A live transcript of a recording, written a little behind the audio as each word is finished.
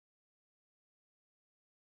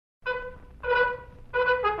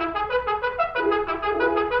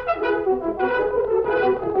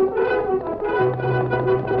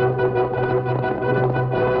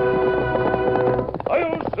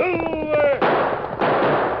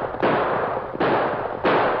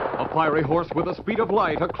fiery horse with the speed of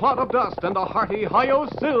light, a cloud of dust, and a hearty hi-yo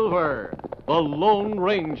silver, the Lone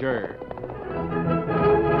Ranger.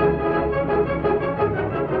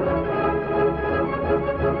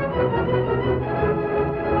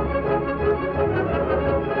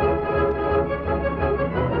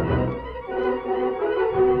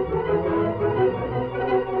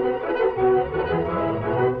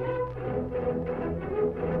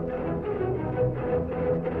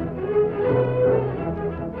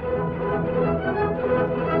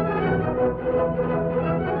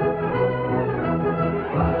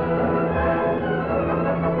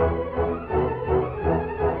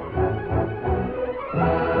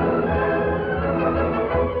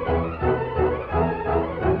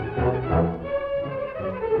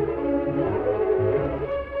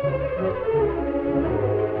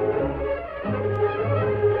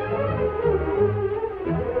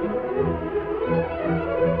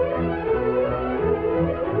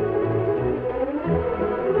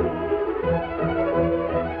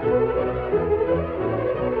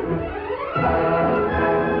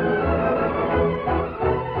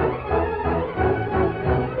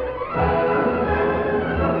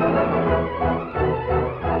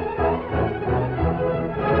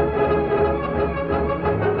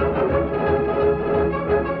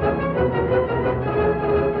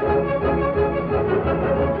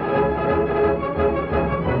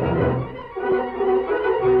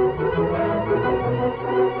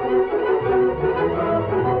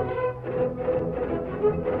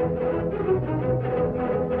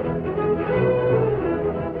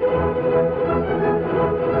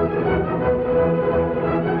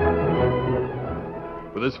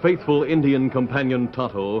 With his faithful Indian companion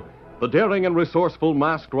Tonto, the daring and resourceful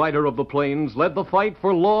masked rider of the plains led the fight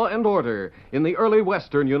for law and order in the early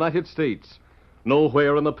western United States.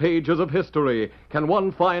 Nowhere in the pages of history can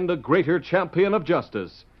one find a greater champion of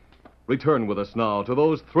justice. Return with us now to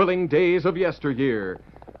those thrilling days of yesteryear.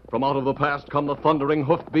 From out of the past come the thundering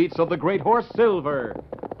hoofbeats of the great horse Silver.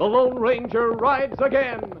 The Lone Ranger rides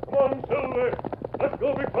again. Come on, Silver. Let's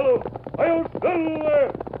go, big fellow. Hi-yo,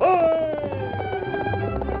 Silver. Hi!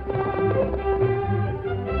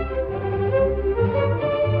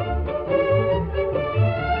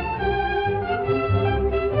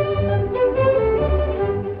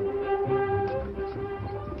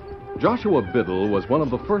 Joshua Biddle was one of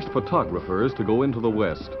the first photographers to go into the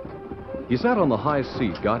West. He sat on the high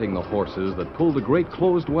seat guiding the horses that pulled a great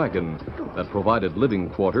closed wagon that provided living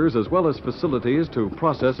quarters as well as facilities to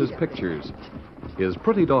process his pictures. His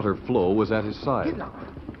pretty daughter Flo was at his side.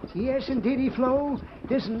 Yes, indeedy, Flo.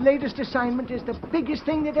 This latest assignment is the biggest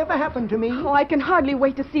thing that ever happened to me. Oh, I can hardly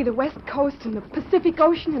wait to see the West Coast and the Pacific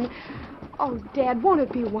Ocean and... Oh, Dad, won't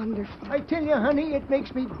it be wonderful? I tell you, honey, it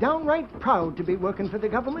makes me downright proud to be working for the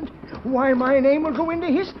government. Why, my name will go into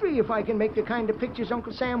history if I can make the kind of pictures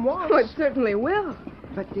Uncle Sam wants. Oh, it certainly will.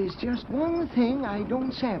 But there's just one thing I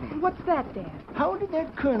don't savvy. What's that, Dad? How did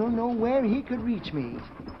that colonel know where he could reach me?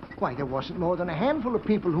 Why, there wasn't more than a handful of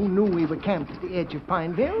people who knew we were camped at the edge of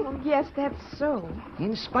Pineville. Oh, yes, that's so.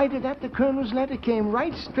 In spite of that, the colonel's letter came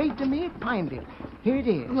right straight to me at Pineville. Here it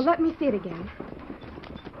is. Well, let me see it again.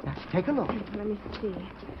 Now, take a look. Let me see.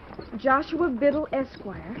 Joshua Biddle,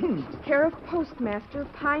 Esquire, care of Postmaster,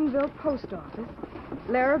 Pineville Post Office,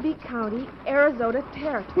 Larrabee County, Arizona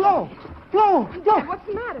Territory. Flo! Flo! Dad, Look! what's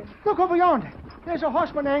the matter? Look over yonder. There's a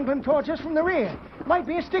horseman angling towards us from the rear. Might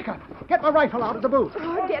be a sticker. Get my rifle out of the boot.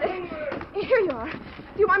 Oh, get it. Here you are.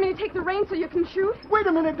 Do you want me to take the reins so you can shoot? Wait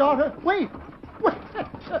a minute, daughter. Wait.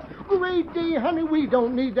 Great day, honey. We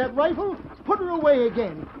don't need that rifle. Put her away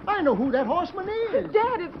again. I know who that horseman is.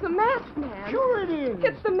 Dad, it's the masked man. Sure it is.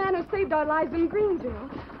 It's the man who saved our lives in Greenville.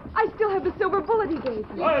 I still have the silver bullet he gave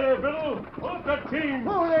me. Hi there, Biddle. Hold that team.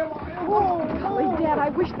 Oh, there. Whoa. Golly, Dad, I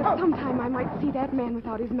wish that sometime I might see that man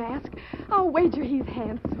without his mask. I'll wager he's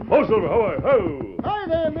handsome. Oh, Silver, how are you? Ho! Hi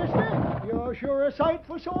there, mister. You're sure a sight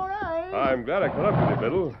for sore eyes. I'm glad I caught up with you,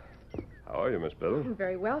 Biddle. How are you, Miss Biddle?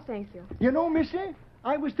 Very well, thank you. You know, mister,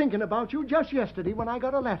 I was thinking about you just yesterday when I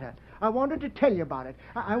got a letter. I wanted to tell you about it.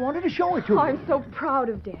 I wanted to show it to you. Oh, I'm so proud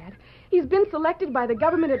of Dad. He's been selected by the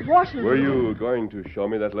government at Washington. Were you going to show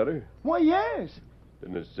me that letter? Why, yes.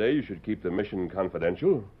 Didn't it say you should keep the mission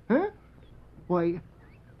confidential? Huh? Why,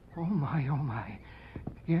 oh, my.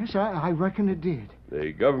 Yes, I reckon it did.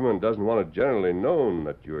 The government doesn't want it generally known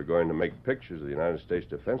that you are going to make pictures of the United States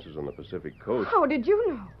defenses on the Pacific coast. How did you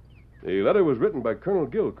know? The letter was written by Colonel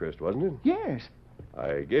Gilchrist, wasn't it? Yes.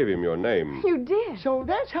 I gave him your name. You did? So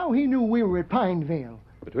that's how he knew we were at Pineville.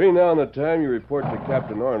 Between now and the time you report to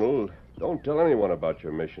Captain Arnold, don't tell anyone about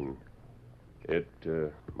your mission. It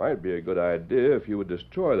might be a good idea if you would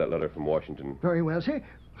destroy that letter from Washington. Very well, sir.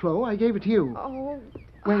 Flo, I gave it to you. Oh.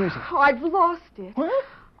 Where is it? Oh, I've lost it. What?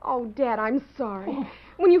 Oh, Dad, I'm sorry.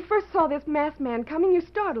 When you first saw this masked man coming, you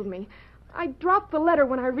startled me. I dropped the letter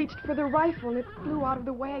when I reached for the rifle, and it flew out of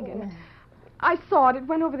the wagon. I saw it. It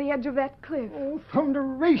went over the edge of that cliff. Oh,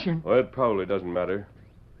 thunderation. Well, it probably doesn't matter.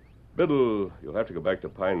 Biddle, you'll have to go back to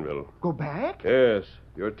Pineville. Go back? Yes.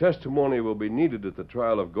 Your testimony will be needed at the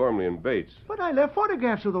trial of Gormley and Bates. But I left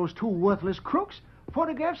photographs of those two worthless crooks.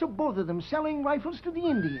 Photographs of both of them selling rifles to the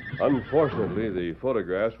Indians. Unfortunately, the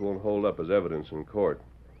photographs won't hold up as evidence in court.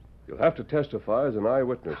 You'll have to testify as an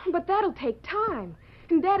eyewitness. But that'll take time.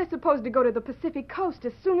 And Dad is supposed to go to the Pacific coast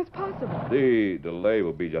as soon as possible. The delay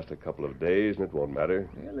will be just a couple of days, and it won't matter.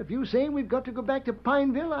 Well, if you say we've got to go back to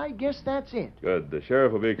Pineville, I guess that's it. Good. The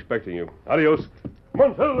sheriff will be expecting you. Adios.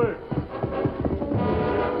 Come on, Finley.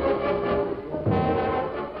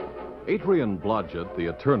 Adrian Blodgett, the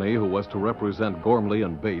attorney who was to represent Gormley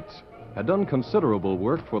and Bates, had done considerable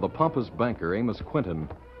work for the pompous banker Amos Quinton.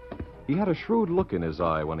 He had a shrewd look in his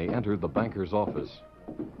eye when he entered the banker's office.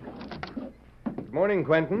 Good morning,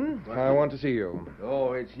 Quentin. I want to see you.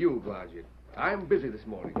 Oh, it's you, Blodgett. I'm busy this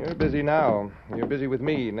morning. You're busy now. You're busy with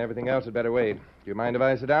me, and everything else had better wait. Do you mind if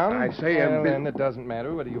I sit down? I say I'm busy. Then it doesn't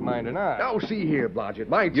matter whether you mind or not. Now, see here, Blodgett.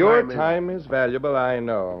 My time Your is... time is valuable, I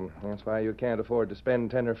know. That's why you can't afford to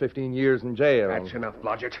spend 10 or 15 years in jail. That's enough,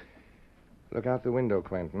 Blodgett. Look out the window,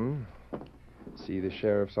 Quentin. See the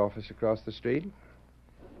sheriff's office across the street?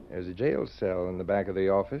 There's a jail cell in the back of the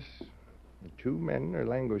office. 2 men are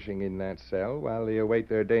languishing in that cell while they await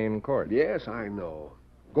their day in court. Yes, I know.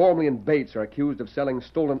 Gormley and Bates are accused of selling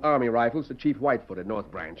stolen Army rifles to Chief Whitefoot at North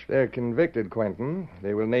Branch. They're convicted, Quentin.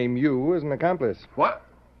 They will name you as an accomplice. What?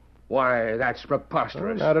 Why, that's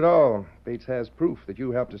preposterous. Not at all. Bates has proof that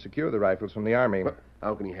you helped to secure the rifles from the Army. But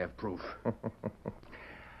how can he have proof?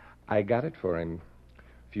 I got it for him.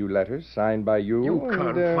 A few letters signed by you. You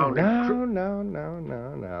confounded...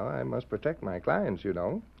 No. I must protect my clients, you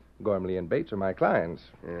know. Gormley and Bates are my clients.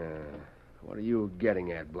 What are you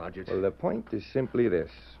getting at, Blodgett? Well, the point is simply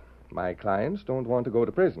this. My clients don't want to go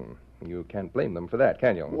to prison. You can't blame them for that,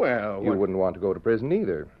 can you? Well, You wouldn't want to go to prison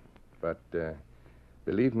either. But,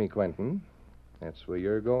 believe me, Quentin, that's where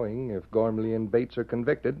you're going if Gormley and Bates are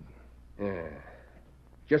convicted. Yeah.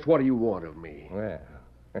 Just what do you want of me? Well,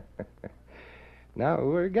 now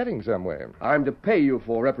we're getting somewhere. I'm to pay you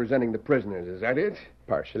for representing the prisoners, is that it?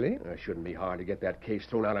 Partially. It shouldn't be hard to get that case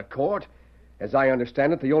thrown out of court. As I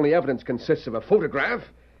understand it, the only evidence consists of a photograph.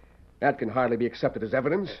 That can hardly be accepted as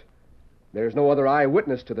evidence. There's no other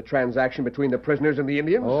eyewitness to the transaction between the prisoners and the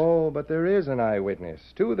Indians. Oh, but there is an eyewitness.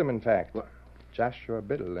 2 of them, in fact. What? Joshua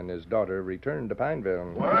Biddle and his daughter returned to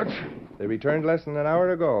Pineville. What? They returned less than an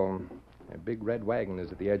hour ago. A big red wagon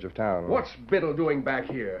is at the edge of town. What's Biddle doing back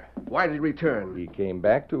here? Why did he return? He came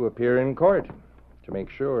back to appear in court to make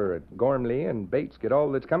sure that Gormley and Bates get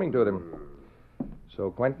all that's coming to them.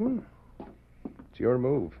 So, Quentin, it's your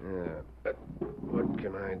move. Yeah, but what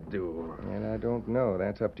can I do? And I don't know.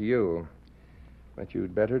 That's up to you. But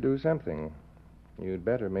you'd better do something. You'd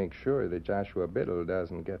better make sure that Joshua Biddle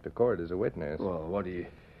doesn't get to court as a witness. Well, what do you...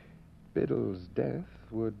 Biddle's death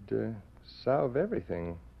would solve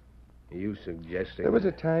everything. You suggesting... There was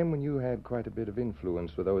a time when you had quite a bit of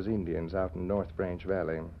influence with those Indians out in North Branch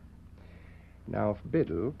Valley. Now, if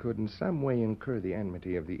Biddle could in some way incur the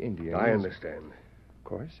enmity of the Indians... I understand. Of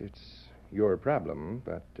course, it's your problem,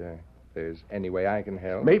 but if there's any way I can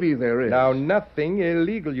help... Maybe there is. Now, nothing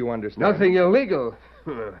illegal, you understand? Nothing illegal?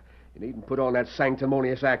 You needn't put on that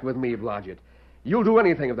sanctimonious act with me, Blodgett. You'll do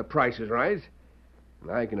anything if the price is right.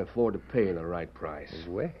 And I can afford to pay the right price.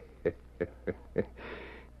 Well,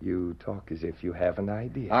 you talk as if you have an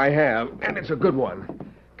idea. I have, and it's a good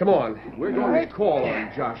one. Come on, we're going to call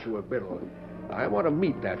on Joshua Biddle. I want to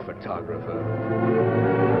meet that photographer.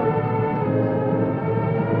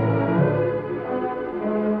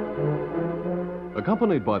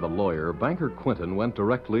 Accompanied by the lawyer, Banker Quinton went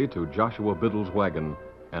directly to Joshua Biddle's wagon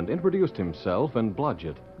and introduced himself and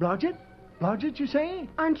Blodgett. Blodgett? Blodgett, you say?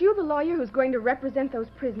 Aren't you the lawyer who's going to represent those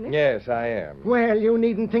prisoners? Yes, I am. Well, you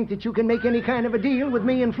needn't think that you can make any kind of a deal with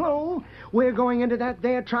me and Flo. We're going into that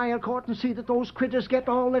there trial court and see that those critters get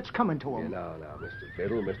all that's coming to them. Now, Mr.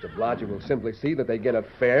 Biddle, Mr. Blodgett will simply see that they get a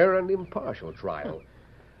fair and impartial trial.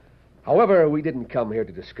 However, we didn't come here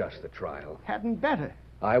to discuss the trial. Hadn't better.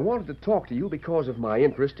 I wanted to talk to you because of my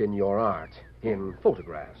interest in your art, in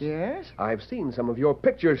photographs. Yes? I've seen some of your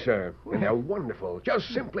pictures, sir, and they're wonderful, just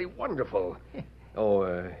simply wonderful.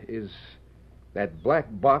 Is that black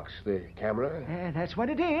box the camera? That's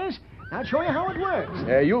what it is. I'll show you how it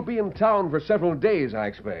works. You'll be in town for several days, I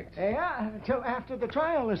expect. Yeah, till after the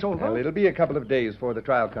trial is over. Well, it'll be a couple of days before the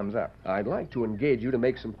trial comes up. I'd like to engage you to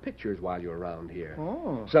make some pictures while you're around here.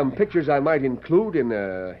 Oh. Some pictures I might include in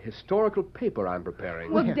a historical paper I'm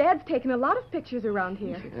preparing. Well, Dad's taken a lot of pictures around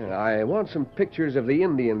here. I want some pictures of the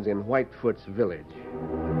Indians in Whitefoot's village.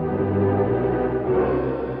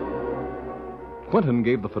 Quentin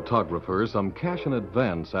gave the photographer some cash in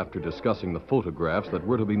advance after discussing the photographs that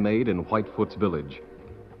were to be made in Whitefoot's village.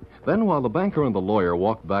 Then, while the banker and the lawyer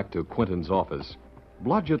walked back to Quentin's office,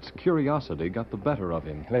 Blodgett's curiosity got the better of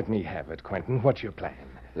him. Let me have it, Quentin. What's your plan?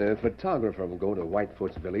 The photographer will go to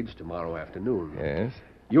Whitefoot's village tomorrow afternoon. Yes?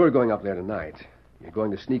 You're going up there tonight. You're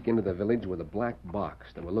going to sneak into the village with a black box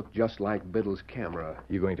that will look just like Biddle's camera.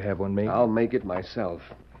 You going to have one made? I'll make it myself.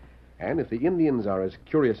 And if the Indians are as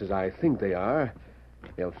curious as I think they are,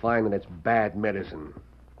 they'll find that it's bad medicine.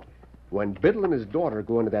 When Biddle and his daughter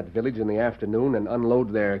go into that village in the afternoon and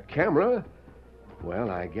unload their camera, well,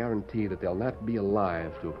 I guarantee that they'll not be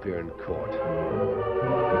alive to appear in court.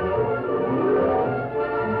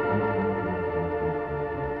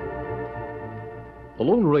 The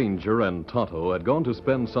Lone Ranger and Tonto had gone to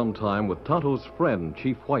spend some time with Tonto's friend,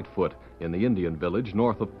 Chief Whitefoot, in the Indian village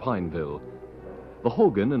north of Pineville. The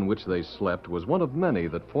hogan in which they slept was one of many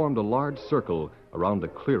that formed a large circle around a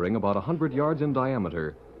clearing about 100 yards in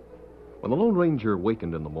diameter. When the Lone Ranger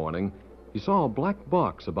wakened in the morning, he saw a black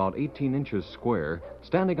box about 18 inches square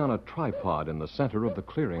standing on a tripod in the center of the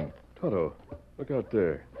clearing. Tonto, look out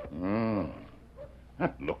there.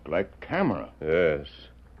 That looked like camera. Yes.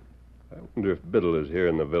 I wonder if Biddle is here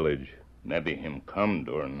in the village. Maybe him come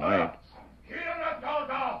during night.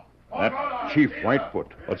 That Chief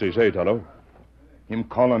Whitefoot. What's he say, Tonto? Him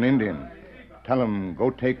call an Indian. Tell him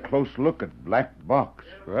go take close look at black box.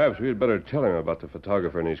 Perhaps we'd better tell him about the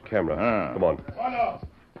photographer and his camera. Ah. Come on.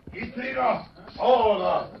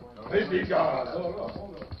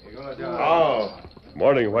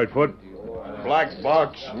 Morning, Whitefoot. Black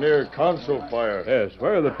box near console fire. Yes,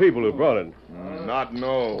 where are the people who brought it? Not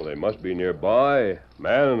know. They must be nearby.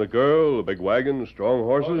 Man and a girl, a big wagon, strong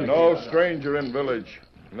horses. No stranger in village.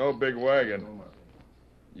 No big wagon.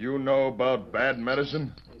 You know about bad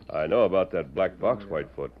medicine? I know about that black box,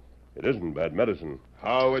 Whitefoot. It isn't bad medicine.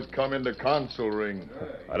 How it come into console ring?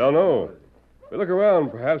 I don't know. If we look around,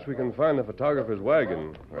 perhaps we can find the photographer's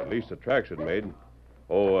wagon, or at least the tracks it made.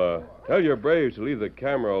 Oh, tell your braves to leave the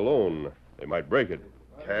camera alone. They might break it.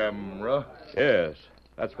 Camera? Yes,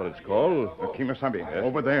 that's what it's called. Kimasabi,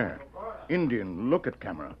 over there. Indian, look at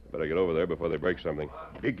camera. Better get over there before they break something.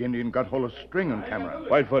 Big Indian got hold of string on camera.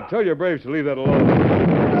 Whitefoot, tell your braves to leave that alone.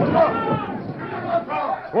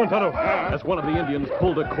 Come on, Tonto. As one of the Indians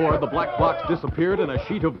pulled a cord, the black box disappeared in a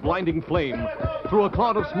sheet of blinding flame. Through a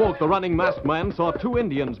cloud of smoke, the running masked man saw two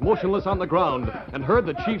Indians motionless on the ground and heard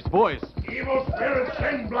the chief's voice. Evil spirits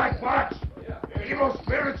send black box. Evil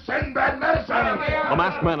spirits send bad medicine. The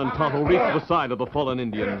masked man and Tonto reached the side of the fallen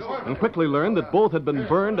Indians and quickly learned that both had been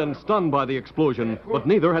burned and stunned by the explosion, but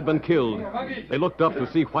neither had been killed. They looked up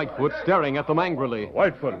to see Whitefoot staring at them angrily.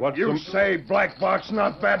 Whitefoot, what's You say black box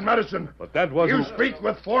not bad medicine. But that wasn't... You speak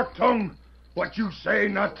with forked tongue. What you say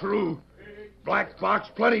not true. Black box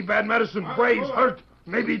plenty bad medicine. Braves hurt.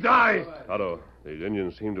 Maybe die. Tonto, these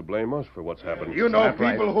Indians seem to blame us for what's happened. You know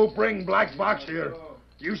people who bring black box here.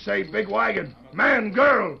 You say big wagon. Man,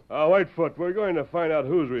 girl. Whitefoot, we're going to find out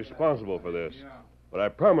who's responsible for this. But I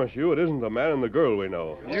promise you it isn't the man and the girl we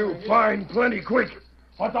know. You find plenty quick.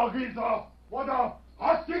 What What did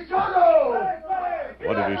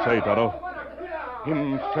you say, Tonto?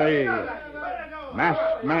 Him say,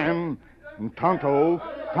 masked man and Tonto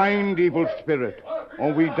find evil spirit,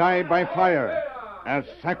 or we die by fire as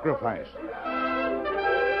sacrifice.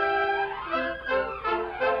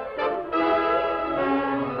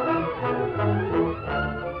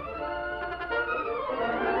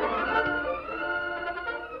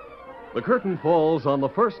 The curtain falls on the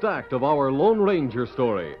first act of our Lone Ranger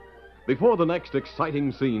story. Before the next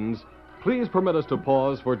exciting scenes, please permit us to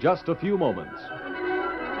pause for just a few moments.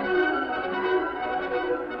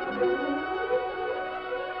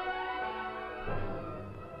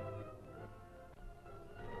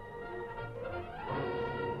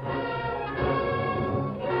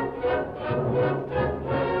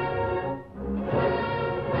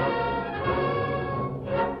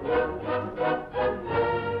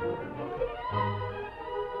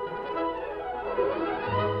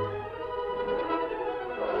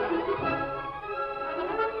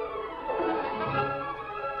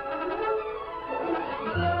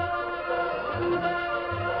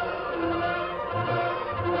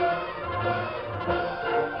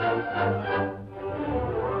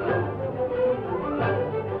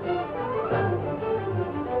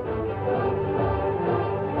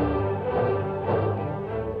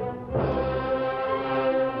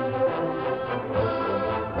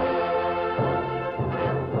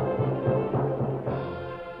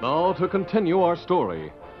 to continue our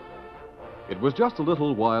story. It was just a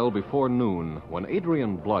little while before noon when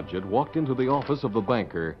Adrian Blodgett walked into the office of the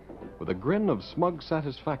banker with a grin of smug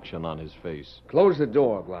satisfaction on his face. Close the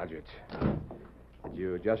door, Blodgett. Did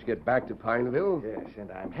you just get back to Pineville? Yes,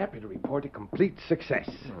 and I'm happy to report a complete success.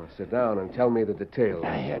 Oh, sit down and tell me the details.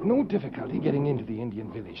 I had no difficulty getting into the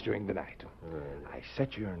Indian village during the night. I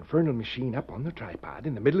set your infernal machine up on the tripod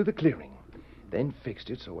in the middle of the clearing, then fixed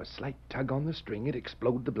it so a slight tug on the string would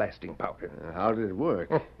explode the blasting powder. How did it work?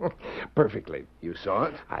 Perfectly. You saw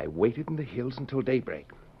it? I waited in the hills until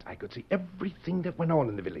daybreak. I could see everything that went on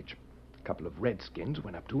in the village. A couple of redskins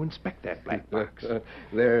went up to inspect that black box.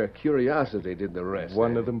 Their curiosity did the rest.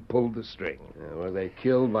 One of them pulled the string. Were they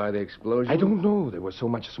killed by the explosion? I don't know. There was so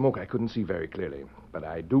much smoke I couldn't see very clearly. But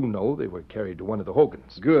I do know they were carried to one of the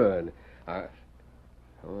Hogans. Good.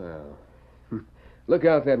 Well, look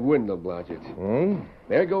out that window, Blodgett. Hmm?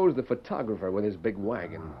 There goes the photographer with his big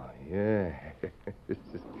wagon. Oh, yeah.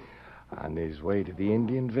 On his way to the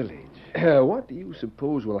Indian village. What do you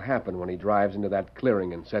suppose will happen when he drives into that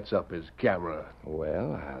clearing and sets up his camera?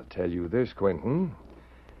 Well, I'll tell you this, Quentin.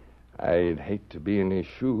 I'd hate to be in his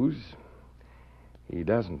shoes. He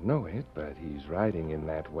doesn't know it, but he's riding in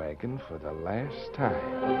that wagon for the last time.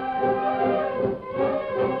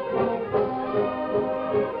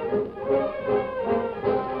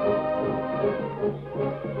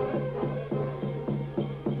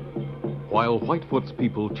 While Whitefoot's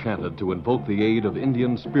people chanted to invoke the aid of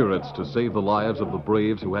Indian spirits to save the lives of the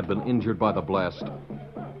braves who had been injured by the blast,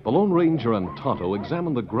 the Lone Ranger and Tonto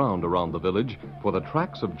examined the ground around the village for the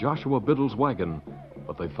tracks of Joshua Biddle's wagon,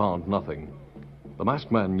 but they found nothing. The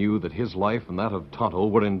masked man knew that his life and that of Tonto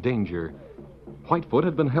were in danger. Whitefoot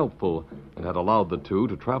had been helpful and had allowed the two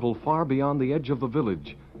to travel far beyond the edge of the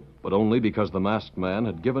village, but only because the masked man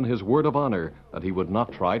had given his word of honor that he would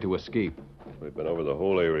not try to escape. We've been over the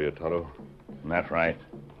whole area, Tonto. That's right.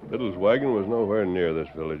 Biddle's wagon was nowhere near this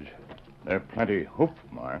village. There are plenty hoof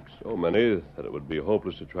marks. So many that it would be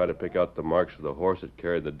hopeless to try to pick out the marks of the horse that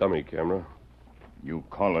carried the dummy camera. You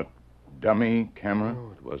call it dummy camera?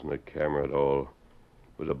 No, it wasn't a camera at all.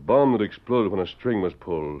 It was a bomb that exploded when a string was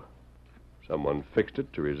pulled. Someone fixed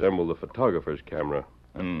it to resemble the photographer's camera.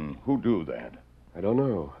 And who do that? I don't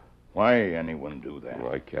know. Why anyone do that?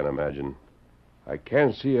 I can't imagine. I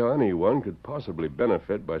can't see how anyone could possibly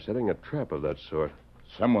benefit by setting a trap of that sort.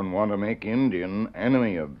 Someone want to make Indian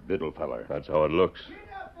enemy of Biddle feller. That's how it looks. Get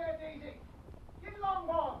up there, Daisy. Get along,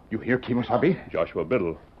 boy. You hear, Kemosabe? Joshua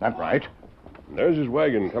Biddle. That right. And there's his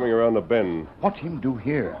wagon coming around the bend. What him do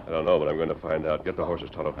here? I don't know, but I'm going to find out. Get the horses,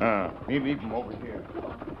 Tonto. Me leave him over here.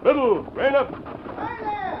 Biddle, rein up. Hi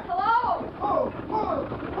there. Hello?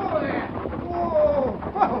 Oh, there.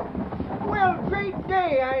 Whoa. Well, great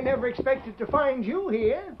day. I never expected to find you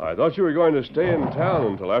here. I thought you were going to stay in town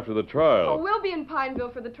until after the Oh, trial. we'll be in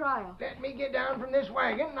Pineville for the trial. Let me get down from this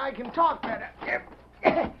wagon and I can talk better.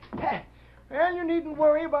 Well, you needn't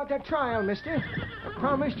worry about that trial, mister. I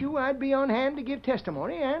promised you I'd be on hand to give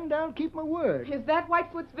testimony, and I'll keep my word. Is that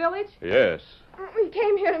Whitefoot's village? Yes. We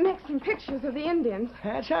came here to make some pictures of the Indians.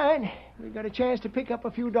 That's right. We got a chance to pick up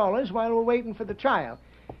a few dollars while we're waiting for the trial.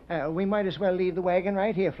 We might as well leave the wagon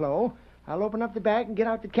right here, Flo. I'll open up the back and get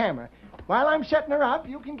out the camera. While I'm setting her up,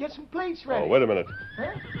 you can get some plates ready. Oh, wait a minute.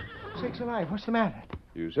 Huh? Sakes alive, what's the matter?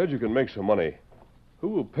 You said you can make some money. Who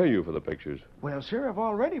will pay you for the pictures? Well, sir, I've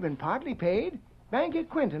already been partly paid. Banker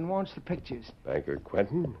Quinton wants the pictures. Banker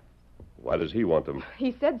Quentin? Why does he want them?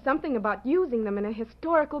 He said something about using them in a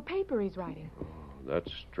historical paper he's writing.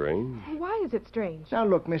 That's strange. Why is it strange? Now,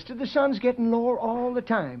 look, mister, the sun's getting lower all the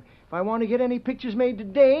time. If I want to get any pictures made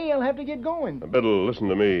today, I'll have to get going. Now, Biddle, listen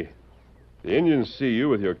to me. The Indians see you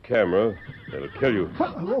with your camera, they'll kill you.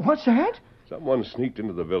 What's that? Someone sneaked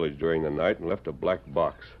into the village during the night and left a black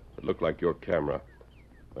box that looked like your camera.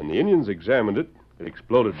 When the Indians examined it, it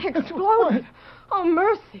exploded. Exploded? Oh,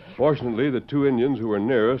 mercy. Fortunately, the two Indians who were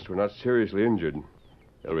nearest were not seriously injured.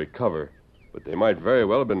 They'll recover, but they might very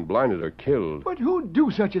well have been blinded or killed. But who'd do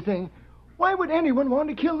such a thing? Why would anyone want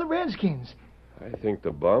to kill the Redskins? I think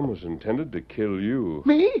the bomb was intended to kill you.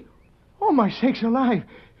 Me? Oh, my sakes alive.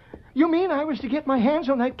 You mean I was to get my hands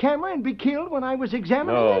on that camera and be killed when I was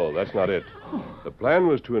examining it? No, that's not it. The plan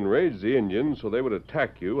was to enrage the Indians so they would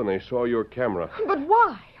attack you when they saw your camera. But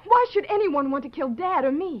why? Why should anyone want to kill Dad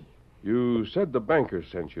or me? You said the banker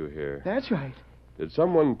sent you here. That's right. Did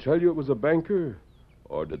someone tell you it was a banker?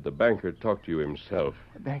 Or did the banker talk to you himself?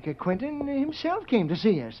 Banker Quinton himself came to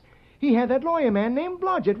see us. He had that lawyer man named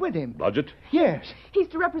Blodgett with him. Blodgett? Yes. He's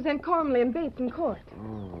to represent Cormley and Bates in court.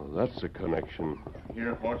 Oh, that's a connection.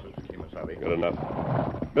 Here, horses, Kemosabe. Good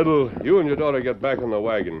enough. Biddle, you and your daughter get back on the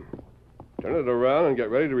wagon. Turn it around and get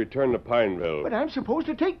ready to return to Pineville. But I'm supposed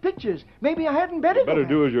to take pictures. Maybe I hadn't better Better go.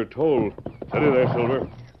 do as you're told. Steady there, Silver.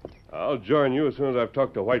 I'll join you as soon as I've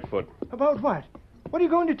talked to Whitefoot. About what? What are you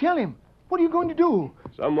going to tell him? What are you going to do?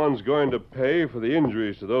 Someone's going to pay for the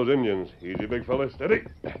injuries to those Indians. Easy, big fella. Steady.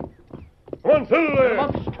 Come on, settle there.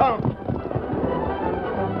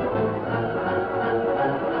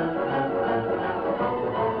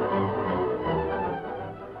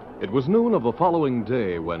 It was noon of the following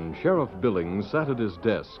day when Sheriff Billings sat at his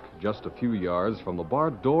desk just a few yards from the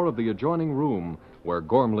barred door of the adjoining room where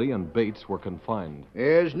Gormley and Bates were confined.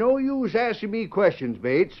 There's no use asking me questions,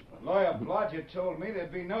 Bates. Lawyer Blodgett told me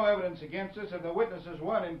there'd be no evidence against us if the witnesses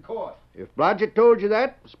won in court. If Blodgett told you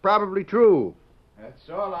that, it's probably true. That's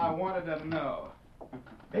all I wanted to know.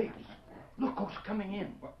 Bates, look who's coming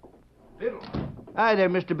in. Biddle. Hi there,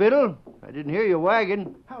 Mr. Biddle. I didn't hear your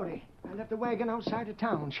wagon. Howdy. I left the wagon outside of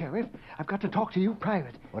town, Sheriff. I've got to talk to you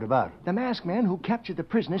private. What about? The masked man who captured the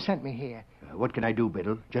prisoner sent me here. What can I do,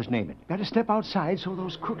 Biddle? Just name it. Better step outside so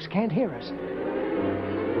those crooks can't hear us.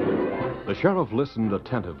 The sheriff listened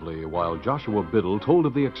attentively while Joshua Biddle told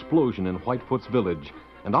of the explosion in Whitefoot's village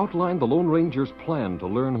and outlined the Lone Ranger's plan to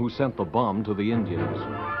learn who sent the bomb to the Indians.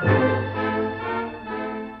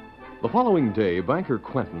 The following day, Banker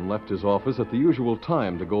Quentin left his office at the usual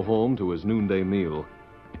time to go home to his noonday meal.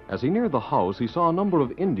 As he neared the house, he saw a number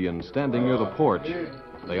of Indians standing near the porch.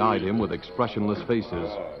 They eyed him with expressionless faces.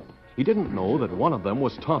 He didn't know that one of them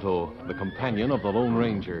was Tonto, the companion of the Lone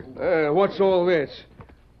Ranger. What's all this?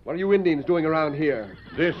 What are you Indians doing around here?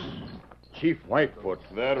 This, Chief Whitefoot.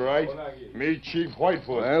 That right? Me, Chief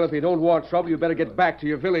Whitefoot. Well, if you don't want trouble, you better get back to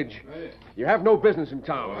your village. You have no business in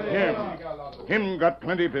town. Him got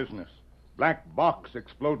plenty business. Black box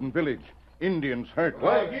exploding village. Indians hurt.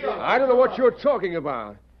 What? I don't know what you're talking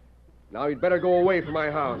about. Now you'd better go away from my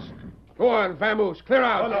house. Go on, Vamoose, clear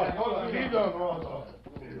out.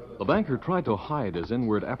 The banker tried to hide his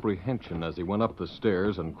inward apprehension as he went up the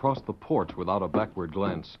stairs and crossed the porch without a backward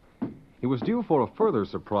glance. He was due for a further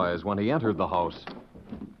surprise when he entered the house.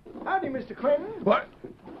 Howdy, Mr. Quentin. What?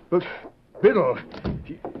 But, Biddle,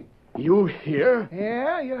 you here?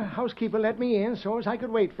 Yeah, your housekeeper let me in so as I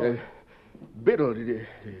could wait for you. Biddle,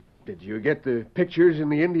 did you get the pictures in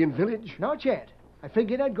the Indian village? Not yet. I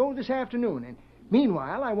figured I'd go this afternoon, and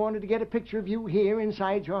meanwhile, I wanted to get a picture of you here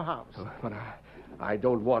inside your house. But I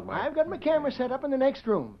don't want my... I've got my camera set up in the next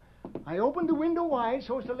room. I opened the window wide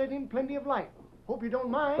so as to let in plenty of light. Hope you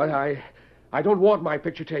don't mind. But I don't want my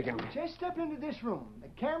picture taken. Just step into this room. The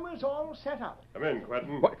camera's all set up. Come in,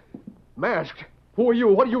 Quentin. What? Masked? Who are you?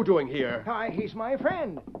 What are you doing here? Why, he's my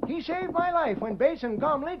friend. He saved my life when Bates and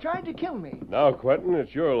Gormley tried to kill me. Now, Quentin,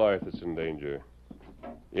 it's your life that's in danger.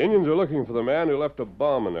 The Indians are looking for the man who left a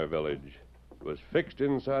bomb in their village. It was fixed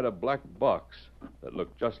inside a black box that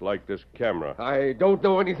looked just like this camera. I don't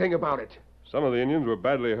know anything about it. Some of the Indians were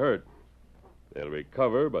badly hurt. They'll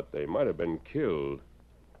recover, but they might have been killed.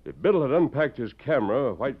 If Biddle had unpacked his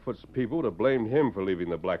camera, Whitefoot's people would have blamed him for leaving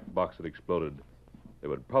the black box that exploded. They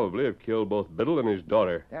would probably have killed both Biddle and his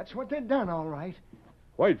daughter. That's what they'd done, all right.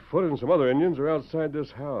 Whitefoot and some other Indians are outside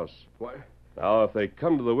this house. What? Now, if they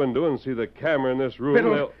come to the window and see the camera in this room,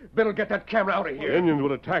 Biddle, get that camera out of the here. Indians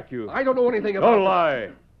would attack you. I don't know anything about Don't lie.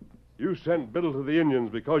 You sent Biddle to the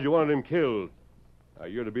Indians because you wanted him killed. Now,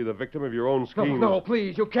 you're to be the victim of your own schemes. No,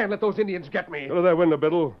 please, you can't let those Indians get me. Go to that window,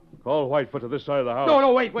 Biddle. Call Whitefoot to this side of the house.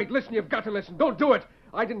 No, wait. Listen, you've got to listen. Don't do it.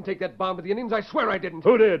 I didn't take that bomb to the Indians. I swear I didn't.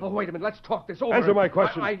 Who did? Oh, wait a minute. Let's talk this over. Answer my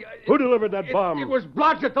question. Who delivered that bomb? It was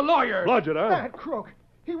Blodgett, the lawyer. Blodgett, huh? That crook.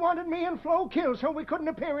 He wanted me and Flo killed so we couldn't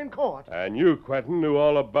appear in court. And you, Quentin, knew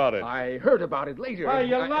all about it. I heard about it later. Why,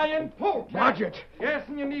 you lying polecat. Blodgett. Yes,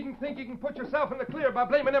 and you needn't think you can put yourself in the clear by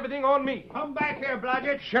blaming everything on me. Come back here,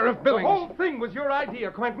 Blodgett. Sheriff Billings. The whole thing was your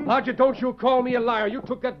idea, Quentin. Blodgett, don't you call me a liar. You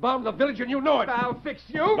took that bomb to the village and you know it. I'll fix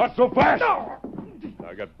you. Not so fast. No!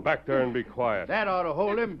 Now get back there and be quiet. That ought to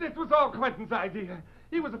hold him. This was all Quentin's idea.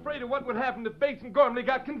 He was afraid of what would happen if Bates and Gormley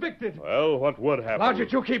got convicted. Well, what would happen?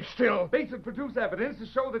 Blodgett, you keep still. Bates would produce evidence to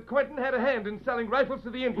show that Quentin had a hand in selling rifles to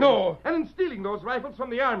the Indians. No. And in stealing those rifles from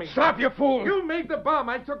the army. Stop, you fool. You made the bomb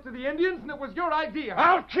I took to the Indians, and it was your idea.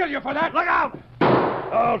 I'll kill you for that. Look out!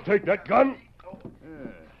 I'll take that gun.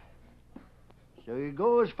 So you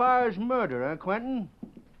go as far as murder, huh, Quentin?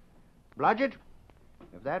 Blodgett,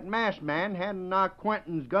 if that masked man hadn't knocked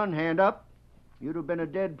Quentin's gun hand up, you'd have been a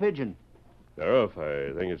dead pigeon. Sheriff,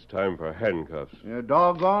 I think it's time for handcuffs. You're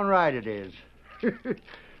doggone right it is.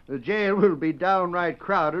 The jail will be downright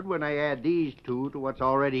crowded when I add these two to what's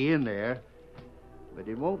already in there. But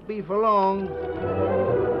it won't be for long.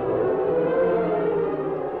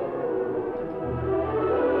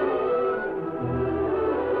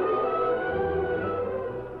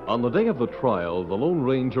 On the day of the trial, the Lone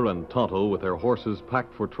Ranger and Tonto, with their horses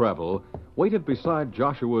packed for travel, waited beside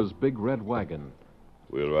Joshua's big red wagon.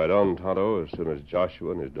 We'll ride on, Tonto, as soon as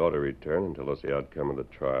Joshua and his daughter return and tell us the outcome of the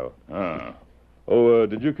trial. Ah. Oh,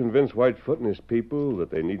 did you convince Whitefoot and his people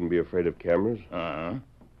that they needn't be afraid of cameras?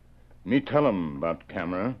 Me tell 'em about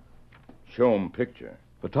camera. Show 'em picture.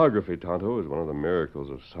 Photography, Tonto, is one of the miracles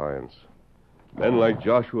of science. Men like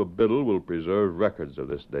Joshua Biddle will preserve records of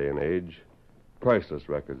this day and age. Priceless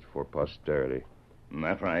records for posterity.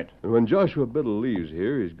 That's right. And when Joshua Biddle leaves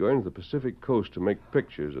here, he's going to the Pacific coast to make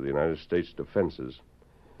pictures of the United States defenses.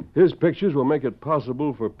 His pictures will make it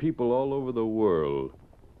possible for people all over the world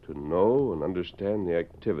to know and understand the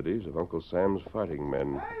activities of Uncle Sam's fighting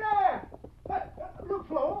men. Hi there! Look,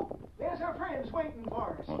 Flo. There's our friends waiting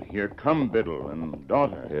for us. Oh, here come Biddle and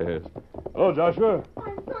daughter. Yes. Hello, Joshua.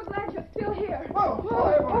 I'm so glad you're still here. Whoa.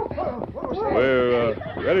 We're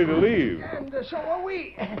ready to leave. And so are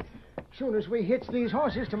we. Soon as we hitch these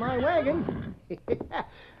horses to my wagon,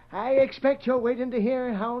 I expect you're waiting to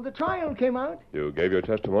hear how the trial came out. You gave your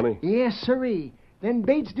testimony? Yes, sirree. Then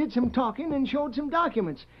Bates did some talking and showed some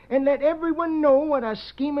documents and let everyone know what a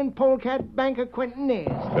scheming polecat banker Quentin is.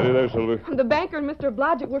 Steady there, Silver. The banker and Mr.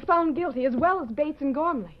 Blodgett were found guilty, as well as Bates and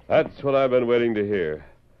Gormley. That's what I've been waiting to hear.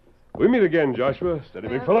 We meet again, Joshua. Steady,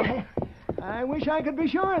 big fella. I wish I could be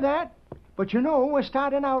sure of that. But you know, we're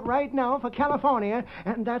starting out right now for California,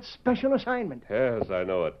 and that's special assignment. Yes, I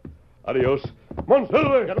know it. Adios. Come on,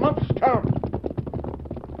 Silver. Get 'em up, Scout.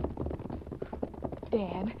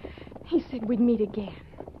 Dad, he said we'd meet again.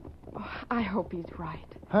 Oh, I hope he's right.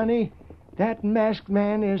 Honey, that masked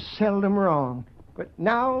man is seldom wrong. But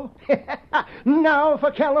now, now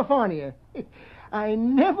for California. I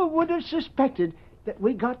never would have suspected that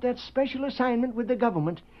we got that special assignment with the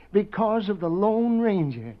government because of the Lone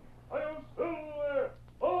Ranger.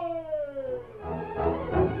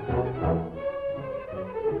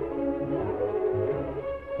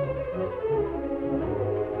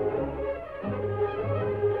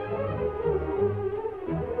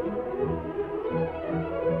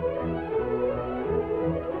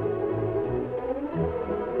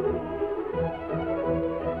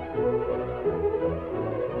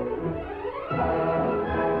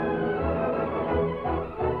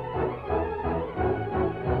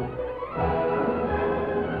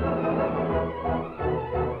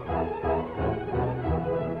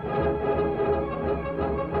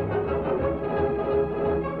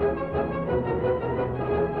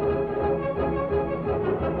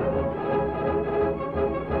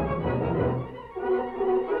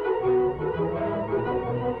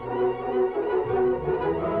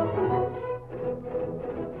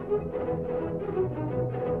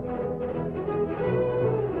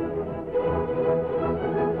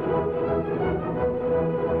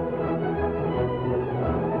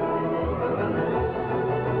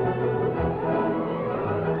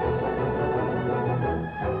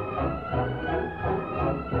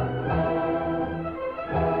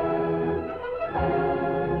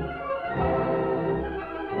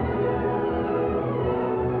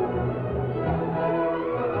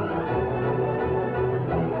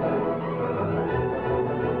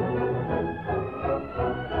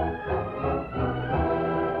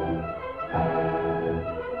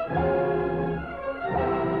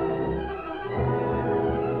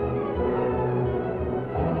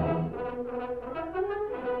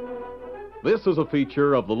 This is a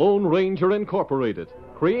feature of the Lone Ranger Incorporated,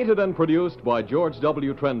 created and produced by George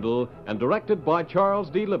W. Trendle and directed by Charles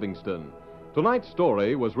D. Livingston. Tonight's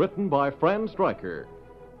story was written by Fran Stryker.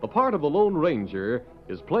 The part of the Lone Ranger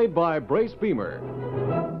is played by Brace Beamer.